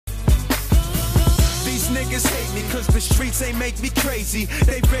niggas hate me, cause the streets ain't make me crazy.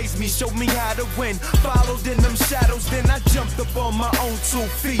 They raised me, showed me how to win. Followed in them shadows, then I jumped up on my own 2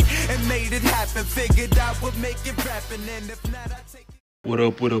 feet and made it happen. Figured I would make it rapping, and if not, I take it. What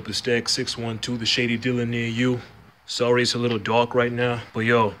up, it's Stack 612, the shady dealer near you. Sorry it's a little dark right now, but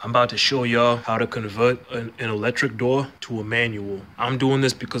yo, I'm about to show y'all how to convert an electric door to a manual. I'm doing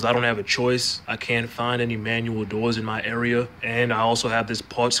this because I don't have a choice. I can't find any manual doors in my area, and I also have this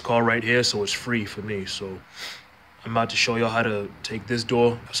parts car right here, so it's free for me. So I'm about to show y'all how to take this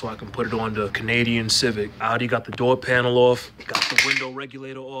door so I can put it on the Canadian Civic. I already got the door panel off, got the window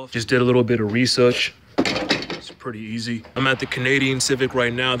regulator off. Just did a little bit of research. It's pretty easy. I'm at the Canadian Civic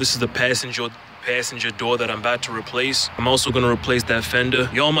right now. This is the passenger door that I'm about to replace. I'm also gonna replace that fender.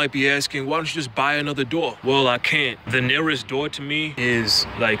 Y'all might be asking, why don't you just buy another door? Well, I can't. The nearest door to me is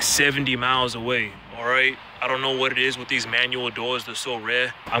like 70 miles away, all right? I don't know what it is with these manual doors. They're so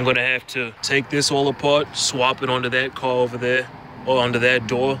rare. I'm gonna have to take this all apart, swap it onto that car over there, or onto that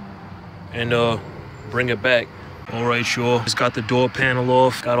door, and bring it back. All right, y'all. Just got the door panel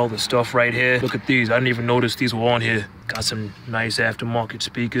off. Got all the stuff right here. Look at these. I didn't even notice these were on here. Got some nice aftermarket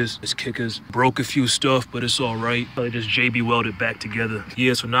speakers. It's kickers. Broke a few stuff, but it's all right. I just JB welded back together.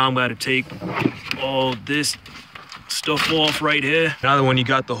 Yeah, so now I'm going to take all this stuff off right here. Now that when you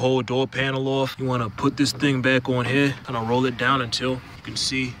got the whole door panel off, you want to put this thing back on here. Kind of roll it down until you can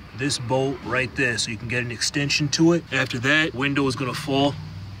see this bolt right there, so you can get an extension to it. After that, window is going to fall.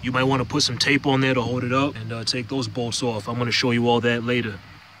 You might want to put some tape on there to hold it up and take those bolts off. I'm going to show you all that later.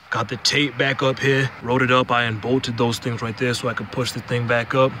 Got the tape back up here, wrote it up. I unbolted those things right there so I could push the thing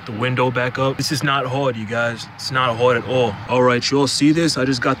back up, the window back up. This is not hard, you guys. It's not hard at all. All right, you all see this? I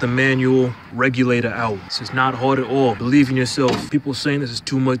just got the manual regulator out. This is not hard at all. Believe in yourself. People saying this is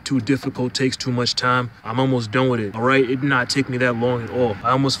too much, too difficult, takes too much time. I'm almost done with it, all right? It did not take me that long at all. I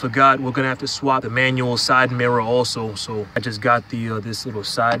almost forgot we're gonna have to swap the manual side mirror also. So I just got the this little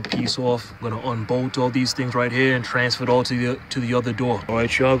side piece off. I'm gonna unbolt all these things right here and transfer it all to the other door. All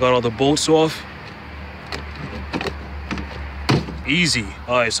right, y'all. Got all the bolts off. Easy.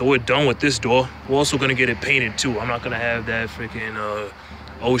 All right, so we're done with this door. We're also gonna get it painted too. I'm not gonna have that freaking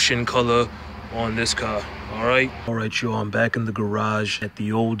ocean color on this car. All right, y'all, I'm back in the garage at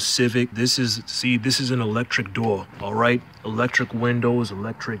the old Civic. This is an electric door. All right, electric windows,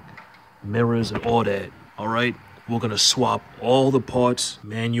 electric mirrors, and all that. All right. We're gonna swap all the parts,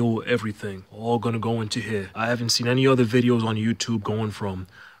 manual, everything, all gonna go into here. I haven't seen any other videos on YouTube going from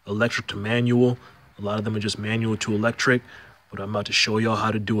electric to manual. A lot of them are just manual to electric, but I'm about to show y'all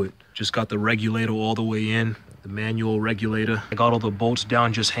how to do it. Just got the regulator all the way in, the manual regulator. I got all the bolts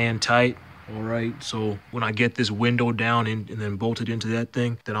down just hand tight. All right, so when I get this window down and then bolted into that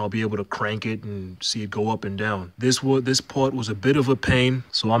thing, then I'll be able to crank it and see it go up and down. This part was a bit of a pain,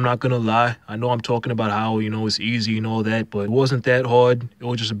 so I'm not gonna lie. I know I'm talking about how, you know, it's easy and all that, but it wasn't that hard. It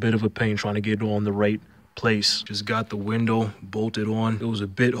was just a bit of a pain trying to get it on the right place. Just got the window bolted on. It was a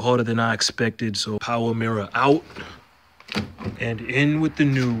bit harder than I expected, so power mirror out and in with the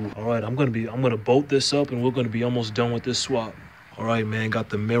new. All right, I'm gonna bolt this up and we're gonna be almost done with this swap. All right, man, got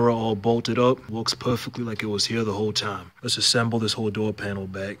the mirror all bolted up. Looks perfectly like it was here the whole time. Let's assemble this whole door panel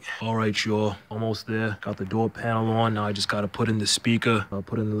back. All right, y'all, almost there. Got the door panel on. Now I just got to put in the speaker. I'll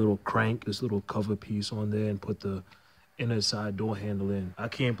put in the little crank, this little cover piece on there, and put the inner side door handle in. I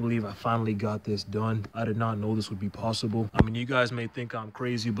can't believe I finally got this done. I did not know this would be possible. I mean, you guys may think I'm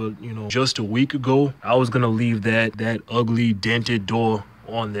crazy, but, you know, just a week ago, I was going to leave that ugly dented door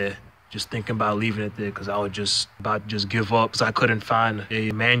on there. Just thinking about leaving it there because I was just about to just give up because I couldn't find a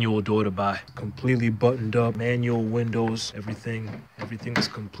manual door to buy. Completely buttoned up, manual windows, everything is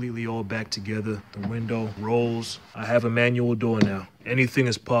completely all back together. The window rolls. I have a manual door now. Anything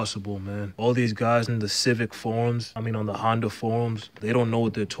is possible, man. All these guys in the Civic forums, on the Honda forums, they don't know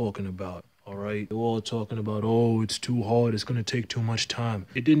what they're talking about. All right, they're all talking about, oh, it's too hard, it's gonna take too much time.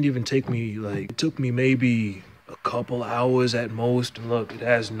 It didn't even take me, it took me maybe a couple hours at most. And look, it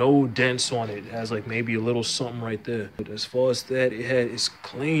has no dents on it. It has maybe a little something right there. But as far as that, it's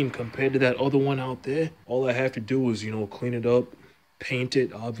clean compared to that other one out there. All I have to do is, clean it up, paint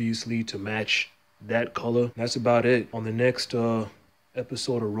it, obviously, to match that color. That's about it. On the next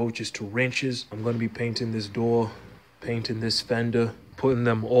episode of Roaches to Wrenches, I'm going to be painting this door, painting this fender, putting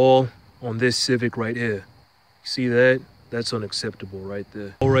them all on this Civic right here. See that? That's unacceptable right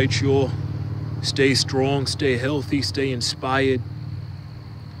there. All right, y'all. Stay strong, stay healthy, stay inspired.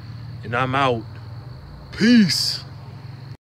 And I'm out. Peace.